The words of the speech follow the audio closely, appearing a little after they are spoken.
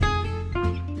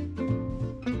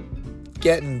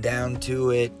getting down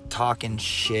to it, talking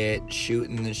shit,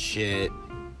 shooting the shit,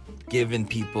 giving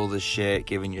people the shit,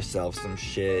 giving yourself some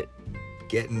shit,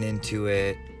 getting into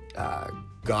it,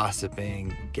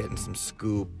 gossiping, getting some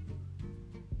scoop,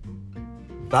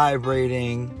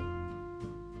 vibrating,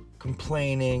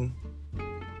 complaining,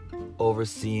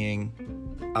 overseeing,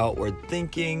 outward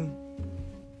thinking,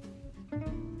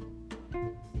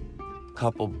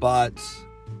 couple butts,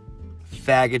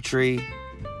 faggotry,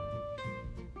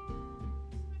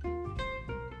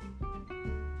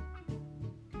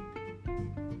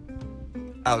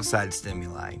 outside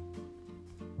stimuli.